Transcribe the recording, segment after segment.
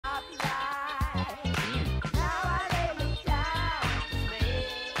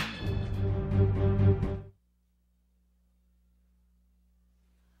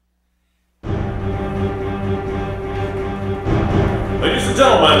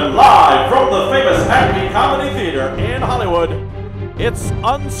Gentlemen, live from the famous ACME Comedy Theater in Hollywood, it's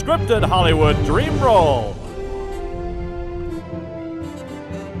Unscripted Hollywood Dream Roll.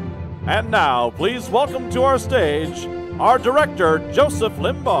 And now, please welcome to our stage, our director, Joseph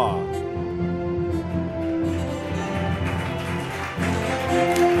Limbaugh.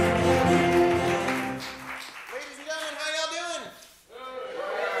 Ladies and gentlemen, how y'all doing?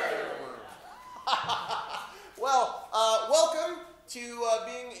 Well, welcome to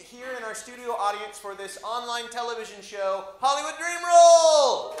being here in our studio audience for this online television show, Hollywood Dream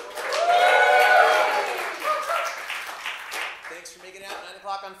Roll! Thanks for making it out 9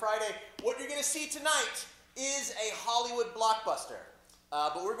 o'clock on Friday. What you're going to see tonight is a Hollywood blockbuster.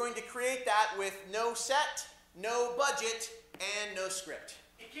 But we're going to create that with no set, no budget, and no script.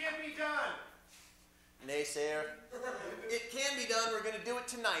 It can't be done. Naysayer. It can be done. We're going to do it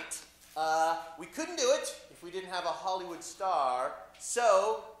tonight. We couldn't do it if we didn't have a Hollywood star.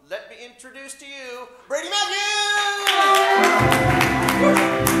 So, let me introduce to you, Brady Brady,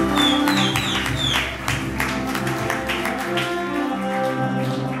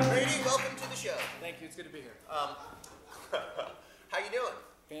 welcome to the show. Thank you. It's good to be here. How you doing?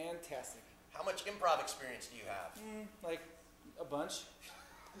 Fantastic. How much improv experience do you have? Like a bunch.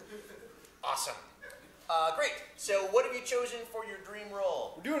 Awesome. Great. So, what have you chosen for your dream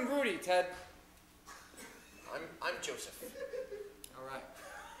role? We're doing Rudy, Ted. I'm Joseph. All right.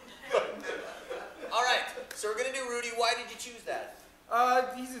 All right. So we're gonna do Rudy. Why did you choose that?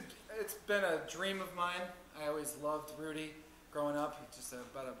 It's been a dream of mine. I always loved Rudy growing up. He's just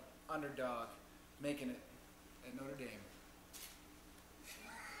about an underdog making it at Notre Dame.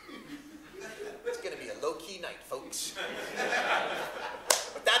 It's gonna be a low-key night, folks.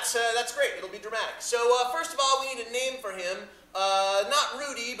 But that's great. It'll be dramatic. So first of all, we need a name for him. Not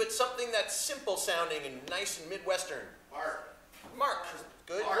Rudy, but something that's simple sounding and nice and Midwestern. Bart. Mark.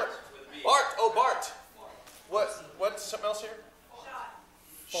 Good. Bart. Bart. Oh, Bart. What's something else here?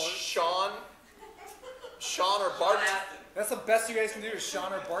 Sean. Sean or Bart? That's the best you guys can do is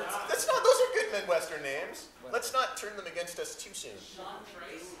Sean or Bart. Those are good Midwestern names. Let's not turn them against us too soon. Sean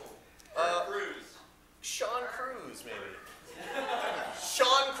Trace. Cruz. Sean Cruz, maybe.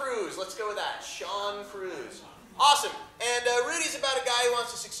 Sean Cruz. Let's go with that. Sean Cruz. Awesome. And Rudy's about a guy who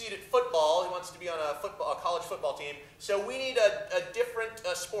wants to succeed at football. He wants to be on a college football team. So we need a different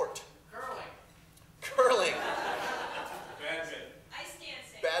sport. Curling. Badminton. Ice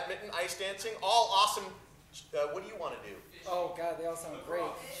dancing. Badminton, ice dancing. All awesome. What do you want to do? Oh God, they all sound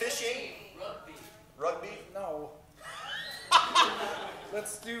great. Fishing. Rugby. No.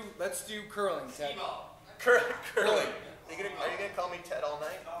 Let's do curling, Ted. Curling. Are you gonna call me Ted all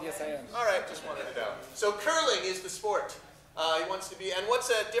night? Yes, I am. All right, just wanted to know. So curling is the sport he wants to be. And what's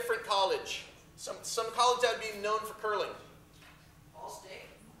a different college? Some college that would be known for curling. All state.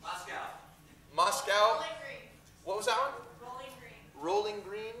 Moscow. Bowling Green. What was that one? Bowling Green. Rolling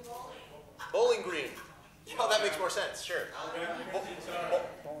Green. Bowling. Bowling Green. Oh, that makes more sense. Sure.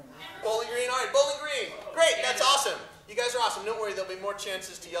 Bowling Green. All right, Bowling Green. Great. That's awesome. You guys are awesome. Don't worry. There'll be more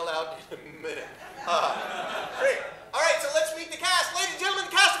chances to yell out in a minute. Great. All right, so let's meet the cast. Ladies and gentlemen,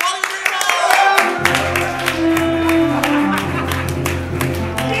 the cast of Hollywood Dream Roll!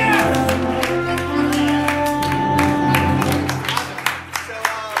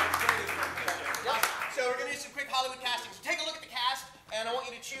 So we're going to do some quick Hollywood casting. So take a look at the cast, and I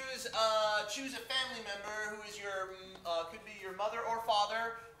want you to choose a family member who is your, could be your mother or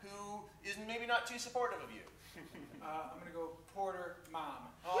father, who is maybe not too supportive of you. I'm gonna go Porter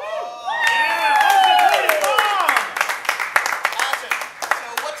Mom. Oh. Yeah! Awesome. So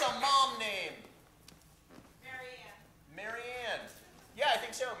what's a mom name? Marianne. Yeah, I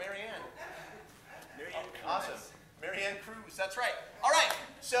think so. Marianne. Awesome. Marianne Cruz. That's right. All right.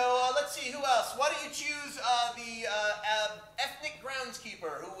 So let's see. Who else? Why don't you choose the ethnic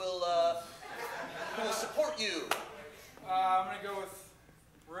groundskeeper who will support you? I'm gonna go with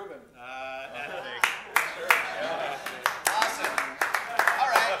Ruben. Ethnic. Awesome. All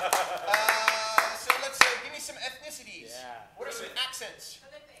right. So let's give me some ethnicities. Yeah. What are some accents?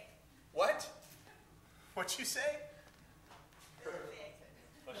 What? What'd you say? Oh,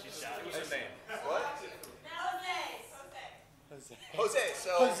 she's shouting. What's his name? What? Jose. So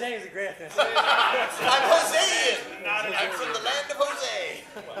Jose is a great ethnicity. I'm Josean. I'm from the land of Jose.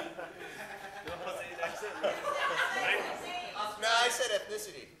 No, I said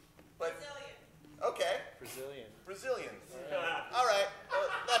ethnicity. But okay. Brazilian. All right. Well,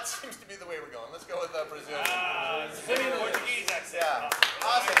 that seems to be the way we're going. Let's go with Brazilian. Portuguese accent. Yeah.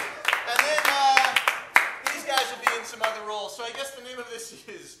 Awesome. And then these guys will be in some other roles. So I guess the name of this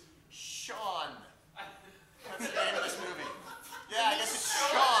is Sean. That's the name of this movie. Yeah, I guess it's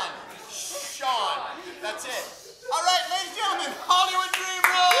Sean. That's it. All right, ladies and gentlemen, Hollywood Dream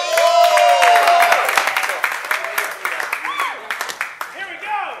Roll! Here we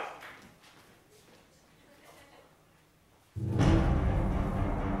go!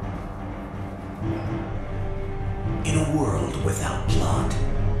 In a world without plot,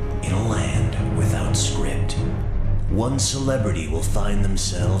 in a land without script, one celebrity will find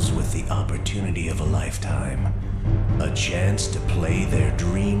themselves with the opportunity of a lifetime. A chance to play their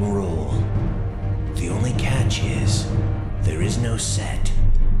dream role. The only catch is, there is no set,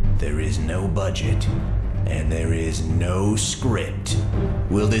 there is no budget, and there is no script.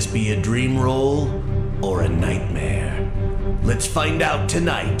 Will this be a dream role or a nightmare? Let's find out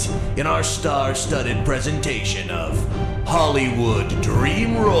tonight in our star-studded presentation of Hollywood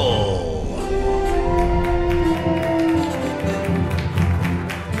Dream Roll.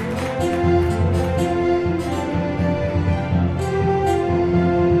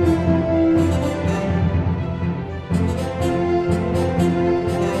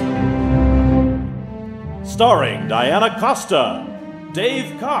 Starring Diana Costa,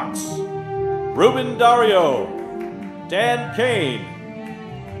 Dave Cox, Ruben Dario, Dan Kane,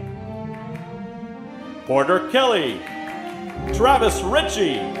 Porter Kelley, Travis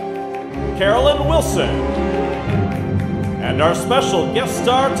Richey, Carolyn Wilson, and our special guest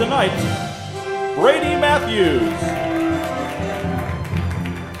star tonight, Brady Matthews.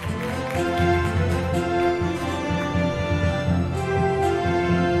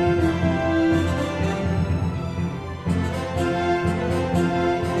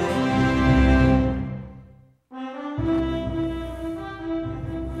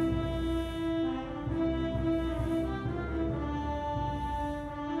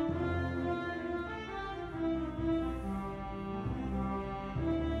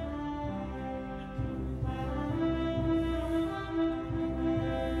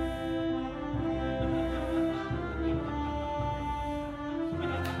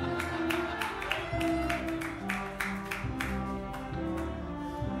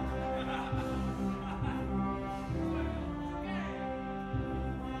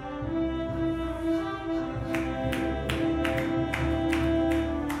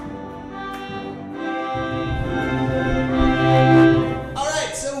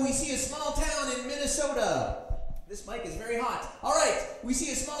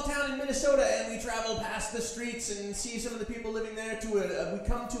 And see some of the people living there we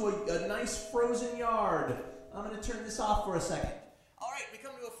come to a nice frozen yard. I'm going to turn this off for a second. All right, we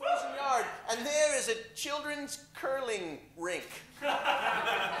come to a frozen yard, and there is a children's curling rink.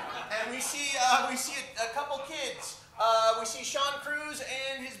 And we see a couple kids. We see Sean Cruz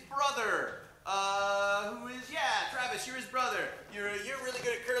and his brother, who is, Travis, you're his brother. You're really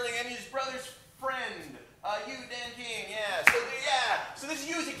good at curling, and his brother's friend. You, Dan King, So this is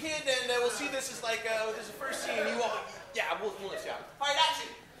you as a kid, and we'll see this as like, this is the first scene. You all, we'll let you out. All right, action.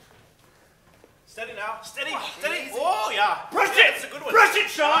 Steady now. Steady. Oh, Steady. easy. Oh, yeah. Brush it! That's a good one. Brush it,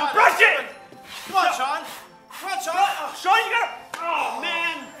 Sean! Brush it! Come on, Sean. Come on, Sean. Sean, you gotta... Oh,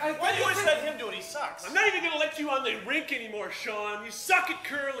 man. Why do you always let him do it? He sucks. I'm not even gonna let you on the rink anymore, Sean. You suck at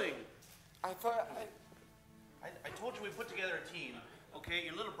curling. I told you we put together a team. Okay,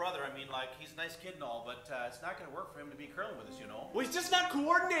 your little brother, he's a nice kid and all, but it's not going to work for him to be curling with us, you know? Well, he's just not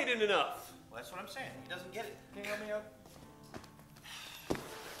coordinated enough. Well, that's what I'm saying. He doesn't get it. Can you help me out?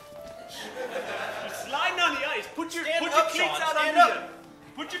 You're sliding on the ice. Put your cleats out under you.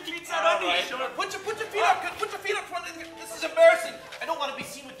 Put your cleats out under you, Sean. Put your feet up. Put your feet up. This is embarrassing. I don't want to be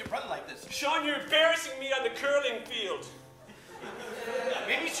seen with your brother like this. Sean, you're embarrassing me on the curling field.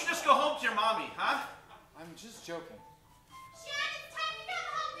 Maybe you should just go home to your mommy, huh? I'm just joking.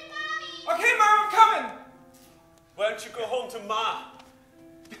 Okay, Mom, I'm coming! Why don't you go home to Ma?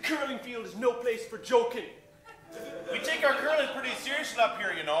 The curling field is no place for joking. We take our curling pretty seriously up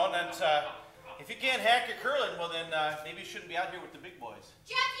here, you know, and if you can't hack your curling, well then maybe you shouldn't be out here with the big boys.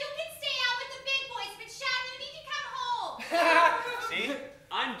 Jeff, you can stay out with the big boys, but Sean, you need to come home. See?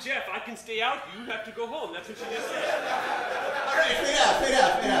 I'm Jeff. I can stay out. You have to go home. That's what she just said. All right, fade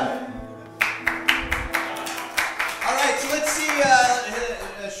out. All right, so let's see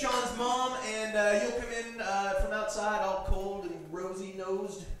Sean's mom, and you'll come in from outside all cold and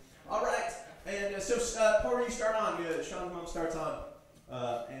rosy-nosed. All right, and so Porter, you start on. Sean's mom starts on.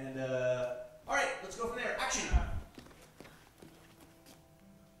 All right, let's go from there. Action.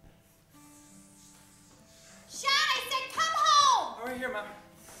 Sean, I said come home. Oh, right here, Mom.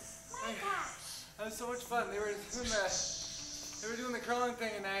 My gosh. That was so much fun. They were doing the curling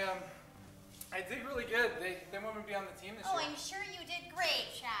thing, and I did really good. They want me to be on the team this year. I'm sure you did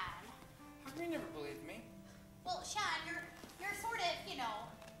great, Sean. How come you never believed me? Well, Sean, you're sort of,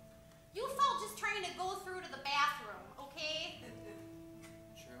 you fall just trying to go through to the bathroom, okay?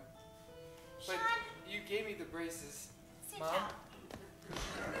 True. Sean, But you gave me the braces. sit Mom?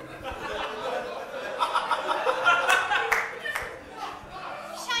 down.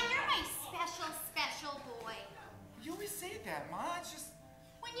 Sean, you're my special boy. You always say that, Ma. It's just...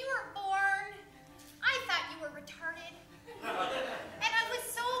 When you were born, I thought you were retarded. And I was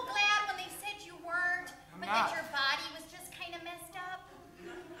so glad when they said you weren't, but that your body was just kind of messed up.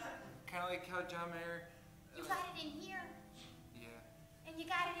 Kind of like how John Mayer... You got it in here, Yeah. and you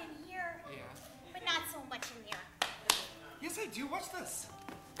got it in here, Yeah. but not so much in there. Yes, I do. Watch this.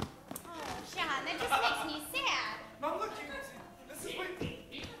 Oh, Sean, that just makes me sad. Mom, look. This is what...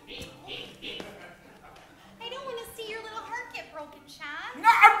 I don't want to see your little heart get broken, Sean. No,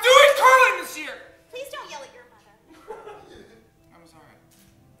 I'm doing curling this year! Please don't yell at your mother. I'm sorry.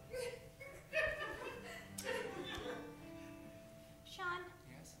 Sean,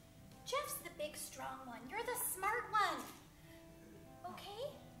 Yes? Jeff's the big, strong one. You're the smart one.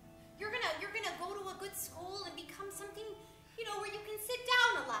 Okay? You're gonna go to a good school and become something, you know, where you can sit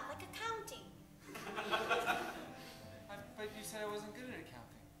down a lot, like accounting. But you said I wasn't good at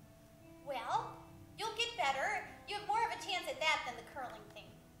accounting. Well, you'll get better. You have more of a chance at that than the curling thing.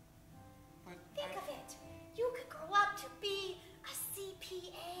 But Think of it. You could grow up to be a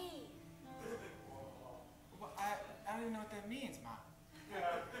CPA. Well, I don't even know what that means, Mom.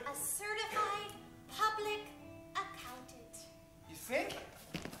 A certified public accountant. You think?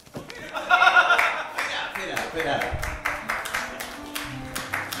 Fit out.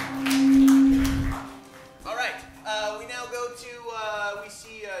 All right. We now go to, we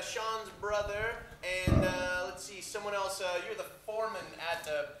see Sean's brother, and let's see, someone else. You're the foreman at,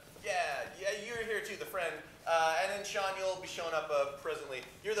 yeah, you're here too, the friend. And then Sean, you'll be showing up presently.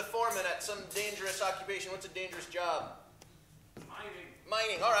 You're the foreman at some dangerous occupation. What's a dangerous job?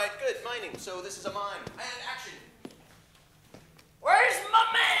 Mining. All right, good. Mining. So this is a mine. And action. Where's my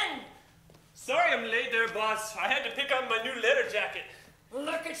man? Sorry I'm late there, boss. I had to pick up my new leather jacket.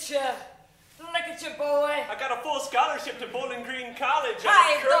 Look at you. Look at you, boy. I got a full scholarship to Bowling Green College.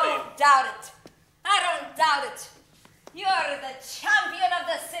 I don't doubt it. I don't doubt it. You're the champion of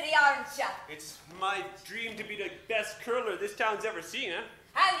the city, aren't you? It's my dream to be the best curler this town's ever seen, huh?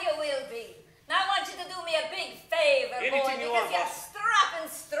 And you will be. Now I want you to do me a big favor, boy, Anything you because want, you're boss. strapping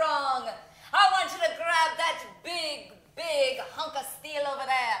strong. I want you to grab that big hunk of steel over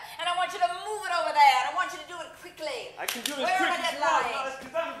there, and I want you to move it over there. I want you to do it quickly. I can do it as Where quick am I as you that want, line? boss,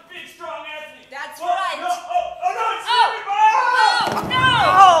 because I'm a big, strong athlete. That's Oh, right. No, oh, no, it's Oh, me, boss! no!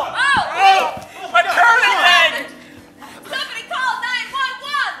 Oh, wait! My curling leg! Somebody call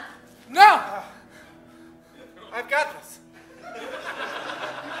 911! No! I've got this.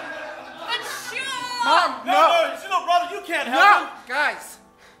 But sure! Mom, no! You know, brother, you can't help No! him. Guys.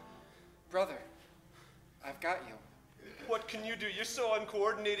 Brother, I've got you. What can you do? You're so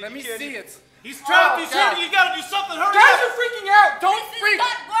uncoordinated. Let me you can't see even- it. He's trapped. Oh, He's God. hurting. You gotta do something. Hurry Guys up. are freaking out! Don't This freak! has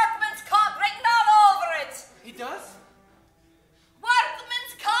got workman's comp written all over it. He does?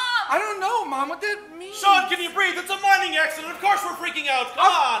 Workman's comp. I don't know, Mom, what that means. Sean, can you breathe? It's a mining accident. Of course we're freaking out. Come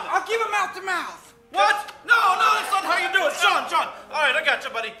on. I'll give him mouth to mouth. What? No, that's not how you do it. Sean. All right, I got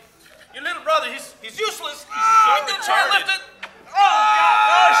you, buddy. Your little brother, he's useless. He's so retarded. chairlift it. Oh, God.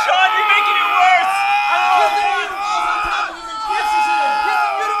 Oh, Sean, you're making it worse. I'm kissing you. Kissing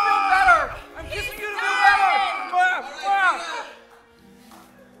you to feel better. I'm kissing you to feel better.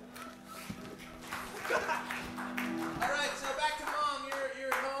 All right, so back to Mom. You're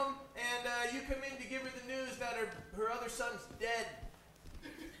at home, and you come in to give her the news that her other son's dead.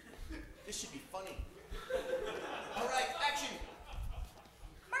 This should be funny. All right, action.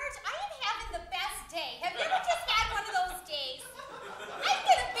 Marge, I am having the best day. Have you ever just had one of those days? I'm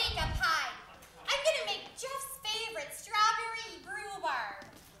gonna bake a pie. I'm gonna make Jeff's favorite strawberry rhubarb.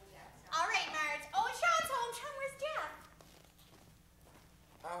 All right, Marge. Oh, Sean's home. Sean, where's Jeff?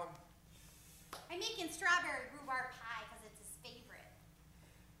 I'm making strawberry rhubarb pie because it's his favorite.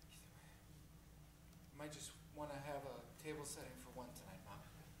 Might just want to have a table setting for one tonight, Mom.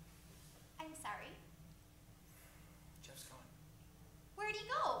 I'm sorry. Jeff's gone. Where'd he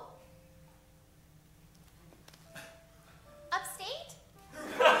go? Upstate?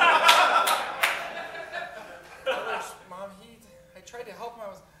 Mom, I tried to help him. I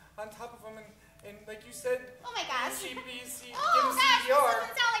was on top of him, and like you said, Oh my gosh. give him Oh gosh, this CPR.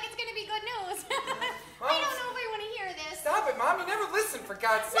 doesn't sound like it's gonna be good news. I don't know if I want to hear this. Stop it, Mom. You never listen, for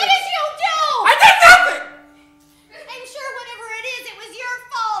God's sake. What did you do? I did nothing! I'm sure whatever it is, it was your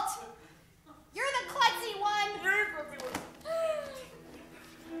fault. You're the klutzy one.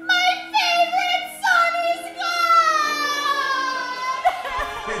 My favorite son is gone!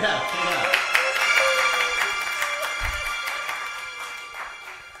 Yeah.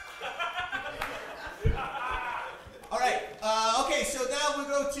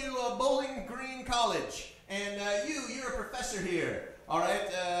 right?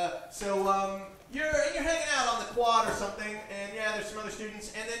 You're hanging out on the quad or something, and yeah, there's some other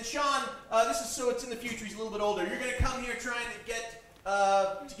students. And then Sean, this is so it's in the future. He's a little bit older. You're gonna come here trying to get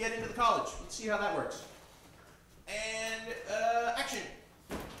into the college. Let's see how that works. And action.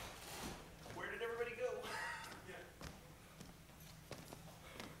 Where did everybody go?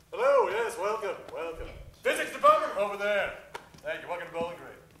 Hello, yes, welcome. Physics department over there. Thank you. Welcome to Bowling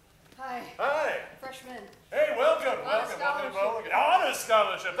Green. Hi. Hi. Freshman. Hey, welcome to Scholarship. Bowling Green. Honor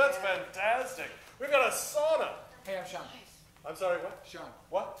scholarship. That's fantastic. We've got a sauna. Hey, I'm Sean. I'm sorry, what? Sean.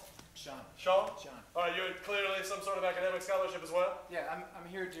 What? Sean. Sean? Sean. All right, you're clearly some sort of academic scholarship as well? Yeah, I'm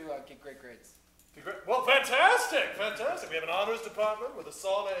here to get great grades. Well, fantastic. We have an honors department with a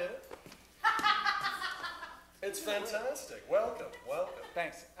sauna in it. It's fantastic. Welcome.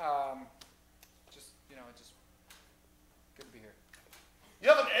 Thanks. Just good to be here. You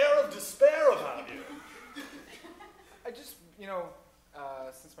have an air of despair about you. I just,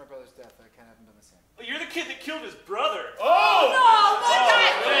 since my brother's death, I kind of haven't been the same. Well, you're the kid that killed his brother. No, not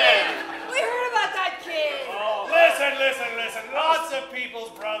that kid! We heard about that kid! Listen. Lots of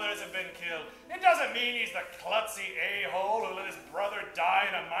people's brothers have been killed. It doesn't mean he's the klutzy a-hole who let his brother die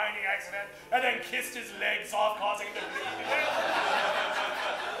in a mining accident and then kissed his legs off, causing him to bleed.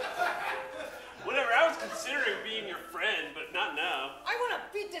 Whatever, I was considering being your friend, but not now. I want to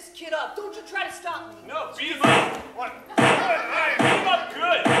beat this kid up. Don't you try to stop me. No, beat him up. What? Beat him up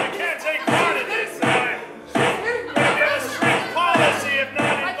good. I can't take part in this. We have a strict policy of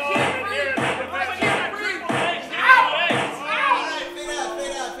non-involvement here in the profession.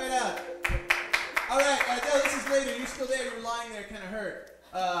 Fade out. All right, no, this is later. You're still there. You're lying there kind of hurt.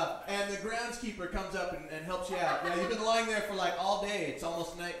 And the groundskeeper comes up and helps you out. Yeah, you've been lying there for like all day. It's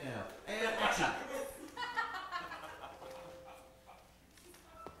almost night now. And action.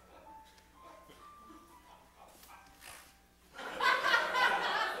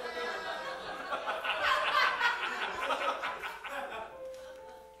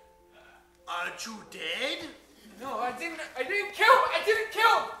 Aren't you dead? No, I didn't kill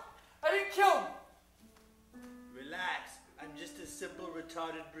him. Relax. I'm just a simple,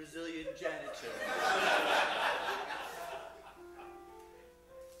 retarded Brazilian janitor.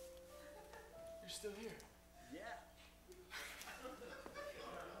 You're still here. Yeah.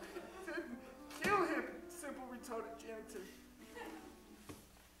 Kill him, simple retarded janitor.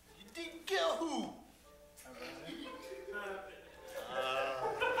 You didn't kill who?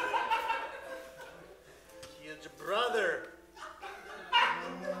 Killed your brother.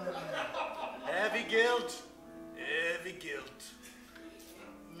 Heavy guilt.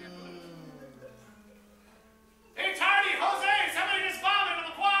 Hey, Tardy, Jose, somebody just bombed into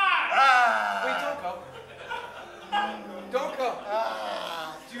the quad! Wait, don't go.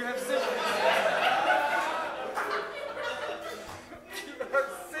 Do you have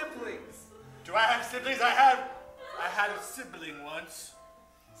siblings? Do I have siblings? I had a sibling once.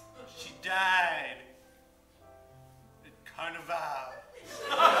 She died at Carnival.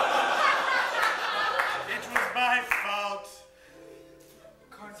 It was my fault.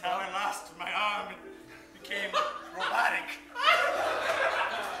 That's how I lost my arm and became robotic.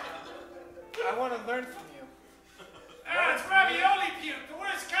 I want to learn from you. It's ravioli puke, the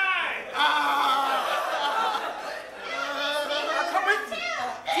worst kind! Come with me.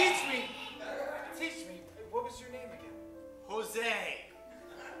 Teach me. What was your name again? Jose.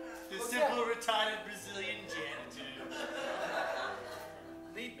 The simple, retarded Brazilian janitor.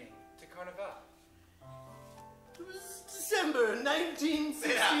 Lead me to Carnival. It was December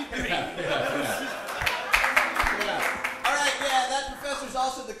 1963. All right, yeah, that professor's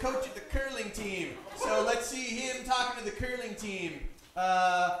also the coach of the curling team. So let's see him talking to the curling team.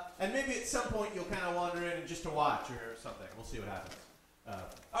 And maybe at some point you'll kind of wander in just to watch or something. We'll see what happens. All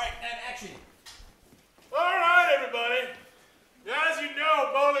right, and action. All right, everybody. As you know,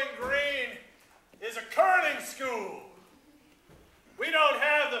 Bowling Green is a curling school. We don't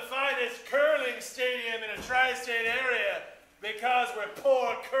have the finest curling stadium in a tri-state area because we're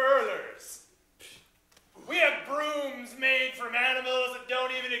poor curlers. We have brooms made from animals that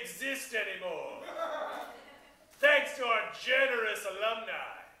don't even exist anymore. Thanks to our generous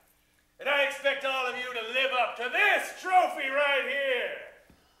alumni. And I expect all of you to live up to this trophy right here.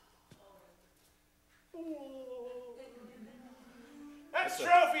 That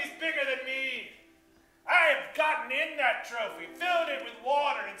trophy's bigger than me. I have gotten in that trophy, filled it with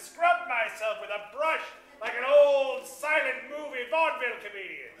water, and scrubbed myself with a brush like an old silent movie vaudeville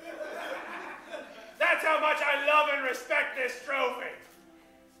comedian. That's how much I love and respect this trophy.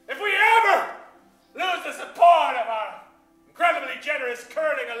 If we ever lose the support of our incredibly generous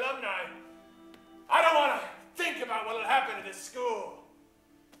curling alumni, I don't want to think about what will happen to this school.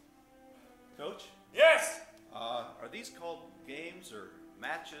 Yes. Are these called games or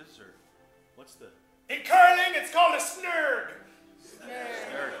matches or what's the... In curling, it's called a snurg.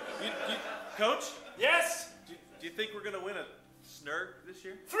 Snurg. Coach? Yes? Do you think we're going to win a snurg this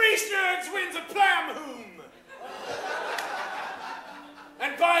year? 3 snurgs wins a plamhoom.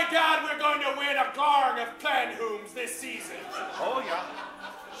 And by God, we're going to win a garg of planhooms this season. Oh, yeah.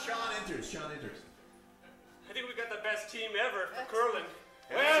 Sean enters. I think we got the best team ever for curling.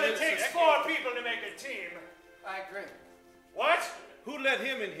 Well, it takes 4 people to make a team. I agree. What? Who let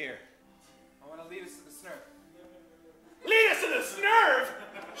him in here? I want to lead us to the snurf. Lead us to the snurf?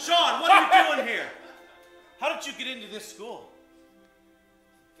 Sean, what are you doing here? How did you get into this school?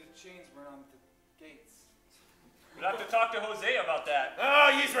 The chains weren't on the gates. We'll have to talk to Jose about that.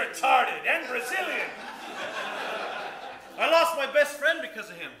 Oh, he's retarded and Brazilian. I lost my best friend because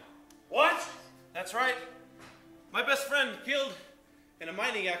of him. What? That's right. My best friend killed in a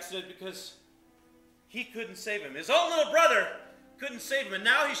mining accident because he couldn't save him. His own little brother couldn't save him, and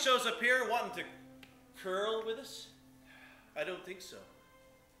now he shows up here wanting to curl with us? I don't think so.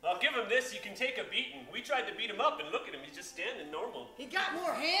 I'll give him this. You can take a beating. We tried to beat him up, and look at him. He's just standing normal. He got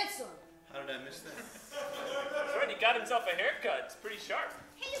more handsome. How did I miss that? That's right. He got himself a haircut. It's pretty sharp.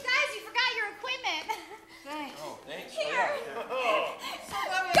 Hey, you guys, you forgot your equipment. Thanks. Oh, thanks. Here. Oh.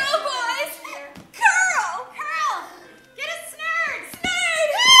 Go, boys. Curl. Get a snurd.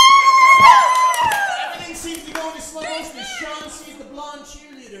 Everything seems to go into slow motion as Sean sees the blonde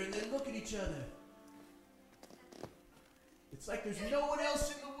cheerleader and they look at each other. It's like there's no one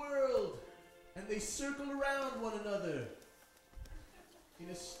else in the world. And they circle around one another in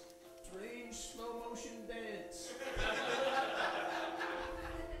a strange slow motion dance.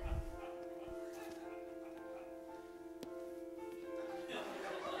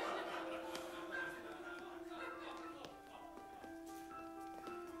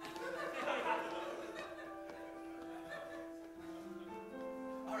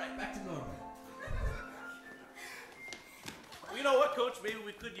 All right, back to normal. Well, you know what, Coach? Maybe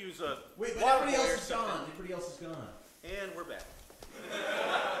we could use a Wait, but water everybody boy or else is something. gone. Everybody else is gone. And we're back.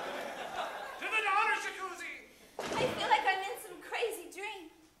 To the honor jacuzzi! I feel like I'm in some crazy dream.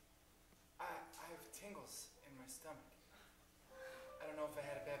 I have tingles in my stomach. I don't know if I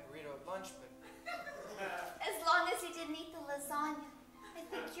had a bad burrito at lunch, but As long as you didn't eat the lasagna, I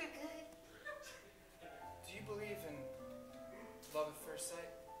think you're good. do you believe in love at first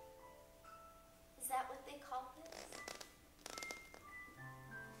sight? Is that what they call this?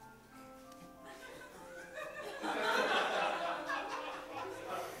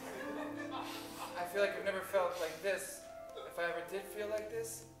 I feel like I've never felt like this. If I ever did feel like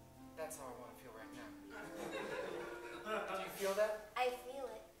this, that's how I want to feel right now. Do you feel that? I feel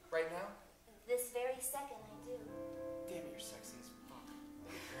it. Right now? This very second, I do. Damn it, you're sexy as fuck.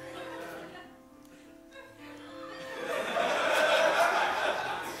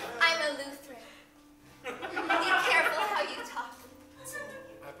 I'm a Lutheran. Be careful how you talk to me.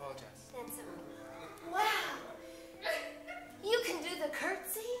 I apologize. That's a... Wow. You can do the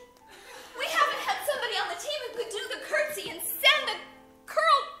curtsy? We haven't had somebody on the team who could do the curtsy and send the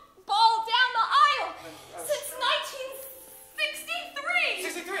curl ball down the aisle since 1963.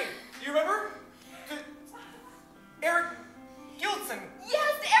 63! Do you remember? Eric Gilson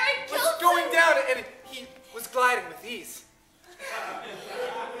Yes, Eric was Gilson. going down and he was gliding with ease.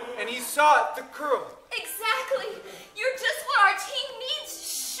 And he saw the curl. Exactly. You're just what our team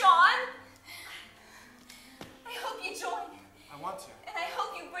needs, Sean. I hope you join. I want to. And I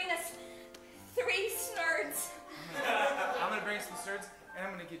hope you bring us 3 snurds. I'm gonna bring some snurds and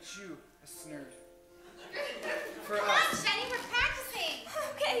I'm gonna get you a snurd. For Come on, us. Jenny, we're practicing.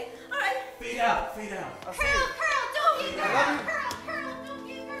 Okay, all right. Fade out, fade out. I'll see Curl, you. curl, don't be I love girl. you. Curl, don't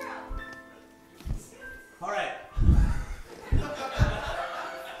be girl. All right.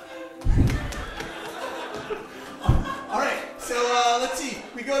 All right. So let's see.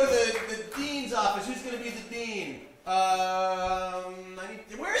 We go to the dean's office. Who's going to be the dean?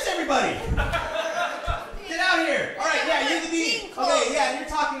 Where's everybody? Get out here. All right. Yeah, you're the dean. Okay. Yeah, and you're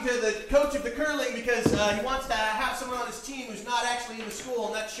talking to the coach of the curling because he wants to have someone on his team who's not actually in the school,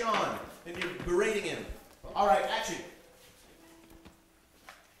 and that's Sean. And you're berating him. All right. Action.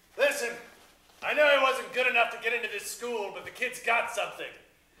 Listen, I know he wasn't good enough to get into this school, but the kid's got something.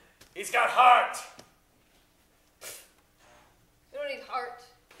 He's got heart. You don't need heart.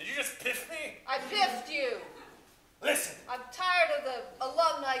 Did you just piff me? I piffed you. Listen, I'm tired of the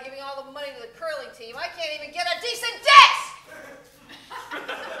alumni giving all the money to the curling team. I can't even get a decent desk!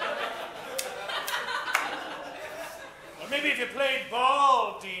 well, maybe if you played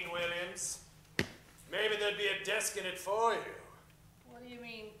ball, Dean Williams, maybe there'd be a desk in it for you. What do you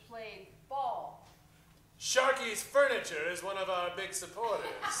mean, played ball? Rocky's Furniture is one of our big supporters.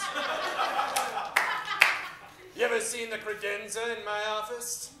 You ever seen the credenza in my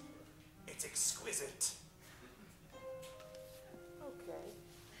office? It's exquisite. Okay.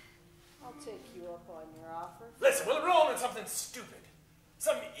 I'll take you up on your offer. Listen, we'll roll in something stupid.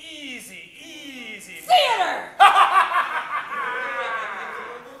 Some easy. Theater!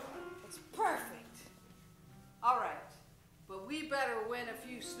 It's perfect. All right. But we better win a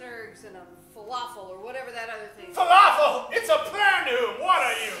few snurgs and a falafel or whatever that other thing is. Falafel! It's a planum! What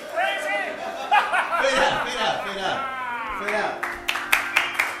are you, crazy? Fade out.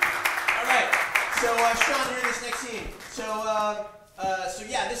 All right. So, Sean, you're in this next scene. So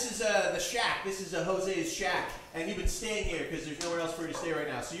yeah, this is the shack. This is Jose's shack. And you've been staying here because there's nowhere else for you to stay right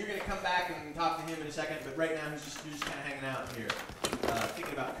now. So you're going to come back and talk to him in a second. But right now, you're just kind of hanging out here,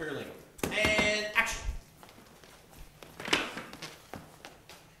 thinking about curling. And action.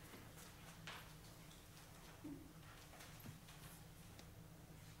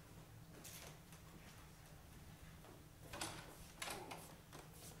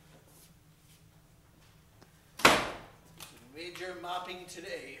 Major mopping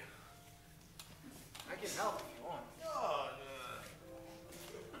today. I can help if you want. Oh,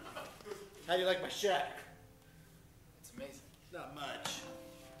 how do you like my shack? It's amazing. Not much.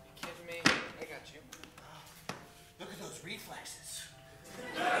 You kidding me? I got you. Look at those reflexes.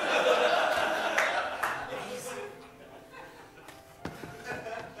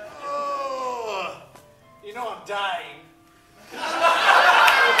 Oh, you know I'm dying.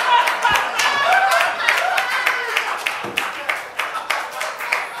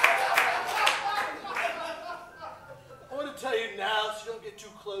 Too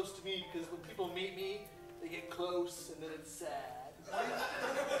close to me because when people meet me, they get close and then it's sad.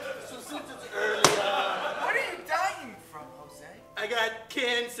 So since it's early on, What are you dying from, Jose? I got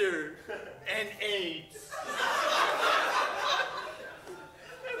cancer and AIDS.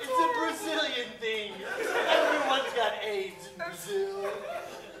 It's a Brazilian thing. Everyone's got AIDS in Brazil.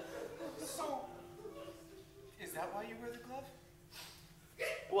 So, is that why you wear the glove?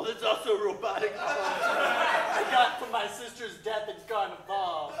 Well, it's also a robotic glove I got from my sister's death in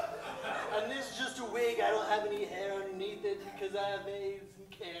Carnival. And this is just a wig. I don't have any hair underneath it because I have AIDS and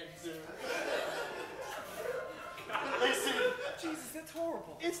cancer. Listen. Jesus, that's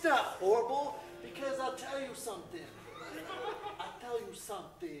horrible. It's not horrible because I'll tell you something. Wait, I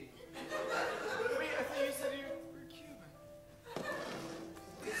thought you said you were Cuban.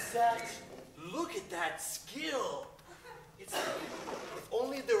 Is that, look at that skill. It's like, if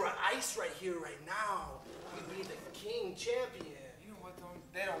only there were ice right here, right now, we'd be the king champion. You know what, though?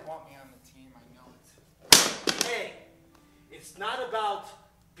 They don't want me on the team, I know it. Hey, it's not about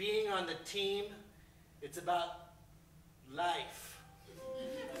being on the team, it's about life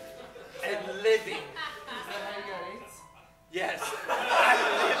and living. Is that how you got AIDS? Yes, I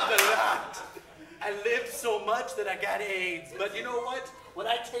lived a lot. I lived so much that I got AIDS. But you know what? Would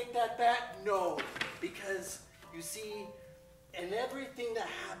I take that back? No, because you see, in everything that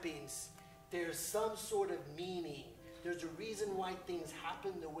happens, there's some sort of meaning. There's a reason why things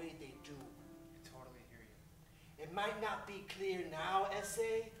happen the way they do. I totally hear you. It might not be clear now,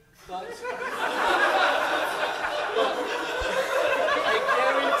 essay, but I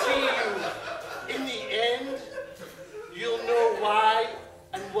guarantee you, in the end, you'll know why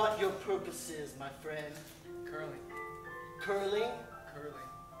and what your purpose is, my friend. Curling. Curling? Curling.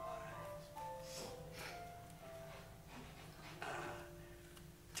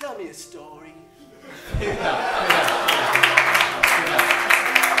 Tell me a story.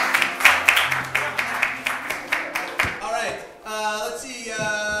 All right, let's see.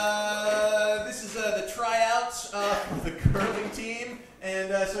 This is the tryouts for the curling team.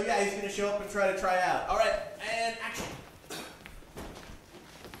 And so, yeah, he's going to show up and try to try out. All right, and action.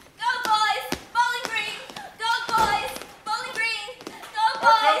 Go, boys! Bowling Green! Go, boys! Bowling Green! Go,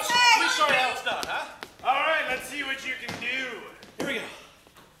 Our boys! coach, please show me how it's done, huh? All right, let's see what you can do. Here we go.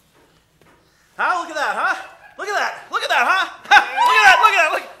 Huh? Look at that, huh? Look at that! Look at that, huh? Look at that! Look at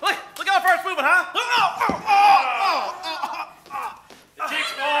that! Look how far it's moving, huh? It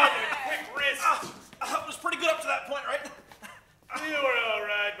takes more than a quick wrist. It was pretty good up to that point, right? You were all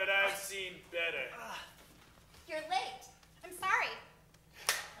right, but I've seen better. You're late. I'm sorry.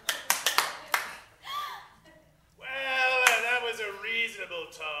 Well, that was a reasonable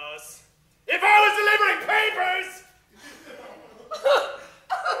toss. If I was delivering papers!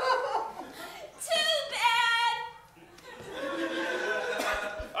 Too bad!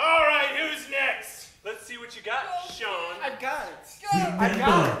 All right, who's next? Let's see what you got, Sean. I got it.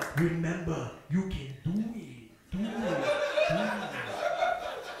 Remember, you can do it.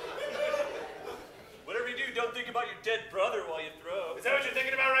 Whatever you do, don't think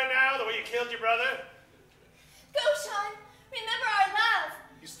killed your brother? Go, Sean. Remember our love.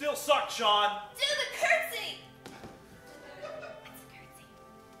 You still suck, Sean. Do the curtsy.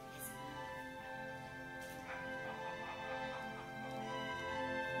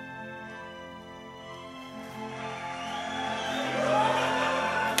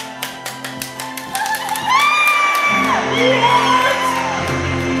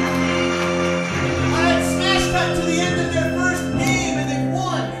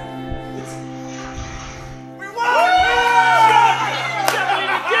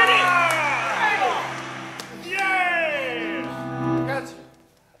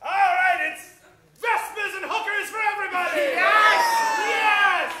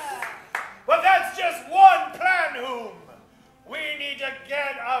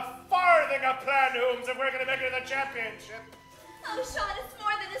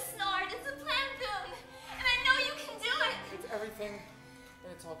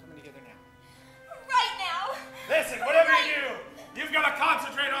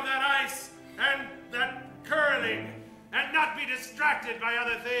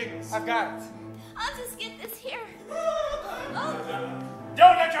 I've got it. I'll just get this here.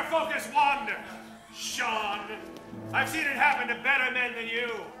 Don't let your focus wander, Sean. I've seen it happen to better men than you.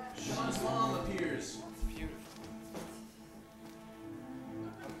 Sean's mom appears. Beautiful.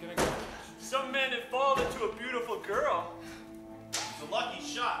 I'm gonna go. Some men have fallen into a beautiful girl. It's a lucky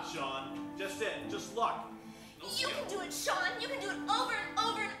shot, Sean. Just it. Just luck. No You skill. can do it, Sean. You can do it over and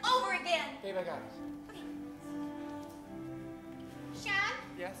over and over again. Babe, I got it. Sean,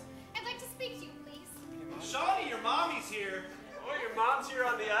 Yes? I'd like to speak to you, please. Shawnee, your mommy's here. Oh, your mom's here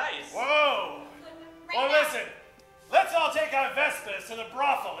on the ice. Whoa! Right Well, now. listen. Let's all take our Vespas to the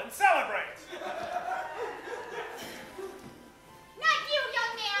brothel and celebrate. Not you,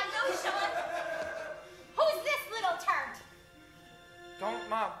 young man. No, Sean. Who's this little tart? Don't,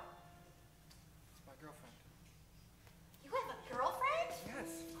 Mom. It's my girlfriend. You have a girlfriend? Yes,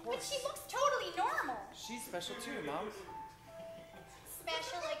 of But course. she looks totally normal. She's special too, Mom.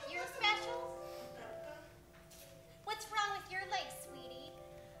 Special like you're special? What's wrong with your legs, sweetie?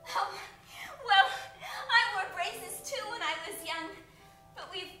 Well, I wore braces too when I was young, but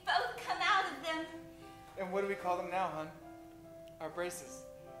we've both come out of them. And what do we call them now, hon? Our braces.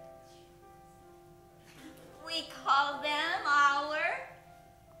 We call them our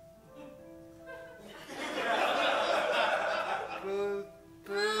Boo,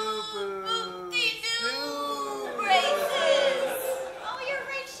 boo, boo. Boop-de-doo braces. Oh, you're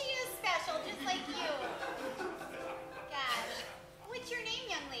right. She is special, just like you. Gosh. What's your name,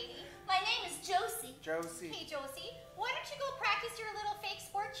 young lady? My name is Josie. Josie. Hey, Josie. Why don't you go practice your little fake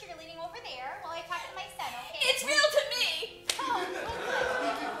sport cheerleading over there while I talk to my son, okay? It's real to me. Oh, good.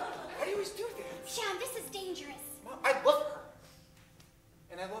 Why do you always do that? Sean, this is dangerous. Mom, I love her.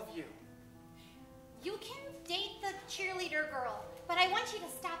 And I love you. You can date the cheerleader girl, but I want you to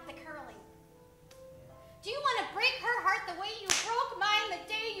stop the curling. Do you want to break her heart the way you broke mine the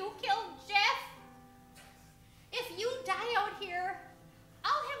day you killed Jeff? If you die out here,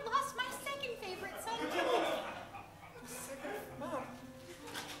 I'll have lost my second favorite son too. Mom,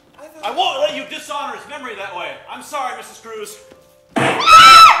 I thought... I won't let you dishonor his memory that way. I'm sorry, Mrs. Cruz.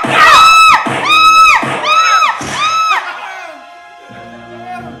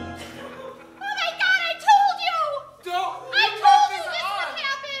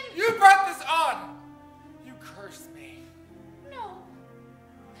 You brought this on! You cursed me. No.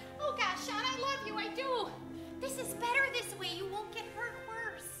 Oh gosh, Sean, I love you, I do. This is better this way. You won't get hurt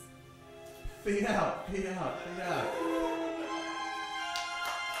worse. Fade out, fade out, fade out.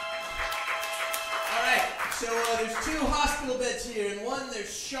 All right, so there's 2 hospital beds here. In one,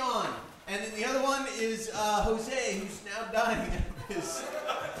 there's Sean. And in the other one is Jose, who's now dying of his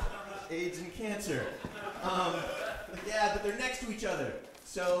AIDS and cancer. Yeah, but they're next to each other.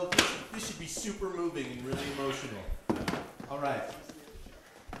 So this should be super moving and really emotional. All right.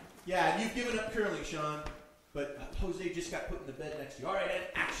 Yeah, you've given up curling, Sean. But Jose just got put in the bed next to you. All right, and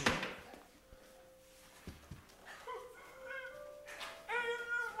action.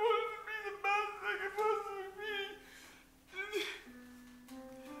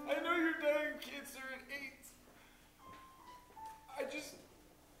 I know you're dying of cancer at 8.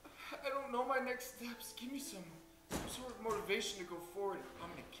 I don't know my next steps. Give me some sort of motivation to go forward. I'm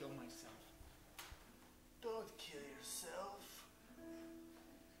gonna kill myself. Don't kill yourself.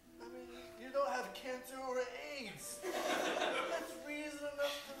 I mean, you don't have cancer or AIDS. That's reason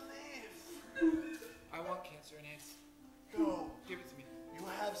enough to live. I want cancer and AIDS. No. Give it to me. You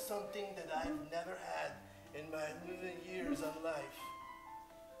have something that I've never had in my million years of life.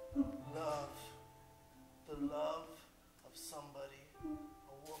 Love. The love of somebody,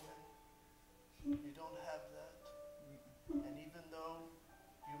 a woman,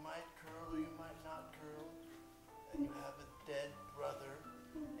 dead brother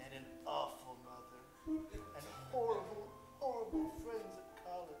and an awful mother and horrible, horrible friends at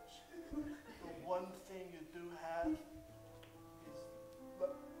college. The one thing you do have is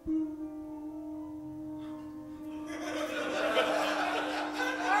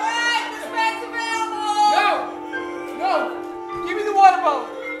Alright, this man's available! No! Give me the water bottle!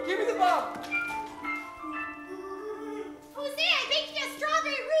 Give me the bottle! Jose, I baked you a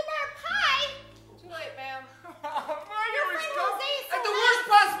strawberry rhubarb pie. Too late, ma'am. Your friend Jose is so At the nice. worst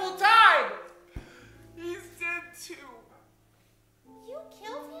possible time! He's dead too. You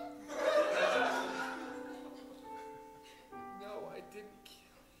killed him? No, I didn't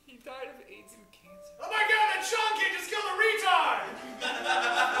kill him. He died of AIDS and cancer. Oh my god, that Sean kid just killed a retard!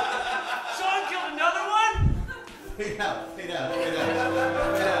 Sean killed another one? Hey now.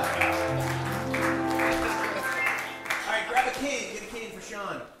 Alright, grab a cane. Get a cane for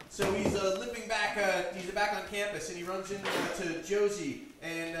Sean. So he's limping back, he's back on campus, and he runs into Josie,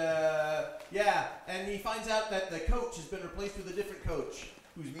 and and he finds out that the coach has been replaced with a different coach,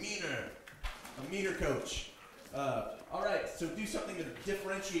 who's meaner. A meaner coach. Alright, so do something to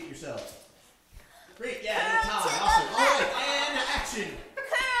differentiate yourself. Great, yeah, time. Awesome. Alright, and action.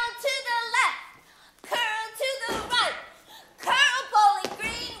 Curl to the left, curl to the right, curl Bowling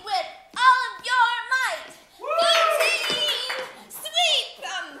Green with all of your might. Team, sweep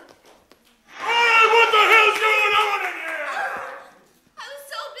them. Hey, what the hell's going on in here? I was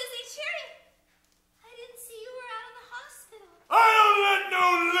so busy cheering, I didn't see you were out of the hospital. I don't let no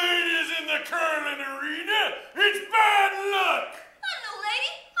ladies in the curling arena. It's bad luck. I'm no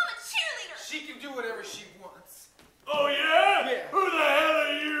lady, I'm a cheerleader. She can do whatever she wants. Oh yeah? Yeah. Who the hell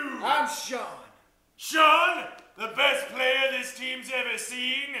are you? I'm Sean. Sean, the best player this team's ever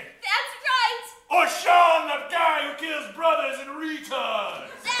seen? That's right, Or Sean, the guy who kills brothers and retards?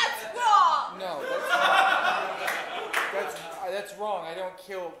 that's wrong. No, that's wrong. I don't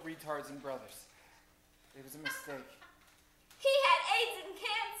kill retards and brothers. It was a mistake. He had AIDS and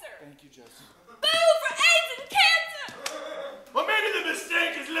cancer. Thank you, Joseph. Boo for AIDS and cancer. Well, maybe the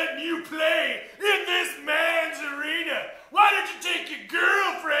mistake is letting you play in this man's arena. Why don't you take your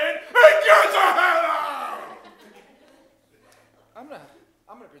girlfriend and get the hell out? I'm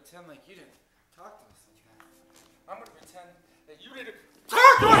gonna pretend like you didn't talk to us like that. I'm gonna pretend that you didn't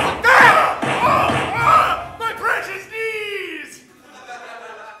Talk to us like that! My precious knees!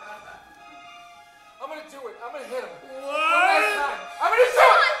 I'm gonna do it. I'm gonna hit him. What? One last time. I'm gonna do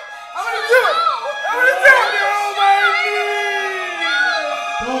it! I'm gonna do it! I'm gonna do it!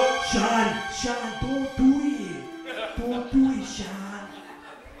 Don't, Sean, don't do it. Don't do it, Sean.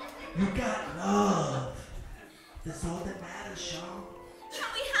 You got love. That's all that matters, Sean. Can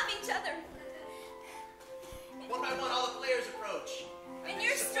we have each other? One by one, all the players approach. And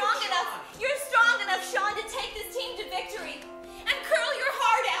you're strong enough, Sean, to take this team to victory. And curl your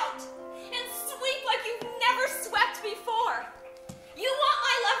heart out. And sweep like you've never swept before. You want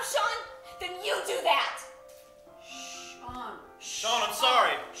my love, Sean? Then you do that. Sean, I'm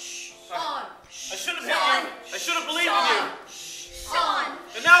sorry. Sean. I should have hit you. I should have believed in you. Sean.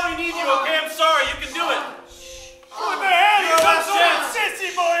 And now we need you, okay? I'm sorry. You can do it. What the hell? You're You last some chance.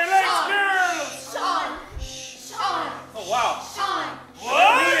 sissy boy who likes girls! Sean. Oh, wow. Sean. You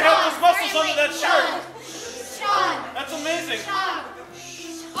really have those muscles under that shirt. Sean. That's amazing. Sean.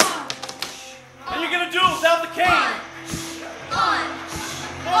 And you're going to do it without the cane. On.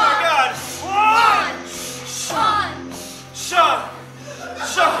 Oh, my God. What? Sean. Sean.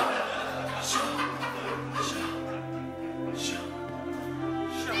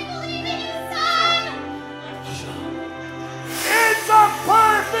 I believe in you, son. It's a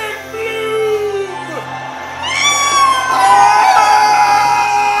perfect bloom!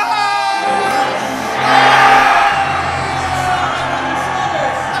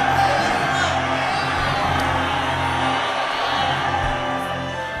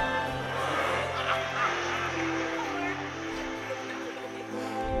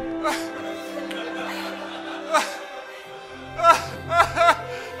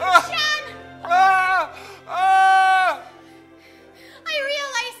 I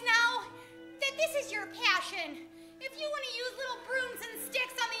realize now that this is your passion. If you want to use little brooms and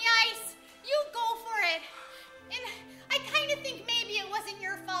sticks on the ice, you go for it. And I kind of think maybe it wasn't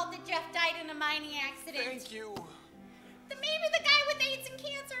your fault that Jeff died in a mining accident. Thank you. That maybe the guy with AIDS and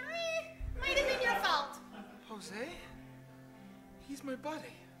cancer might have been your fault. Jose? He's my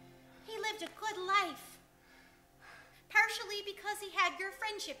buddy. He lived a good life. Partially because he had your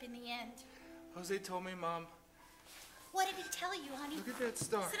friendship in the end. Jose told me, Mom. What did he tell you, honey? Look at that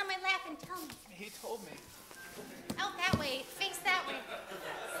star. Sit on my lap and tell me. He told me. Out that way. Face that way.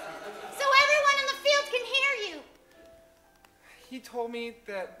 So everyone in the field can hear you. he told me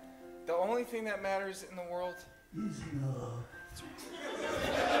that the only thing that matters in the world is love.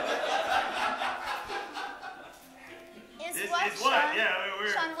 Is what, Is what? Sean? Yeah,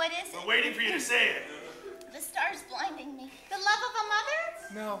 Sean, what is it? we're waiting for you to say it. The star's blinding me. The love of a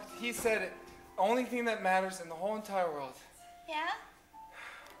mother? No, he said it. The only thing that matters in the whole entire world Yeah?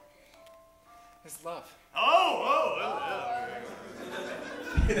 is love. Oh.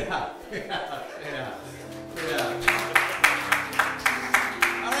 Yeah.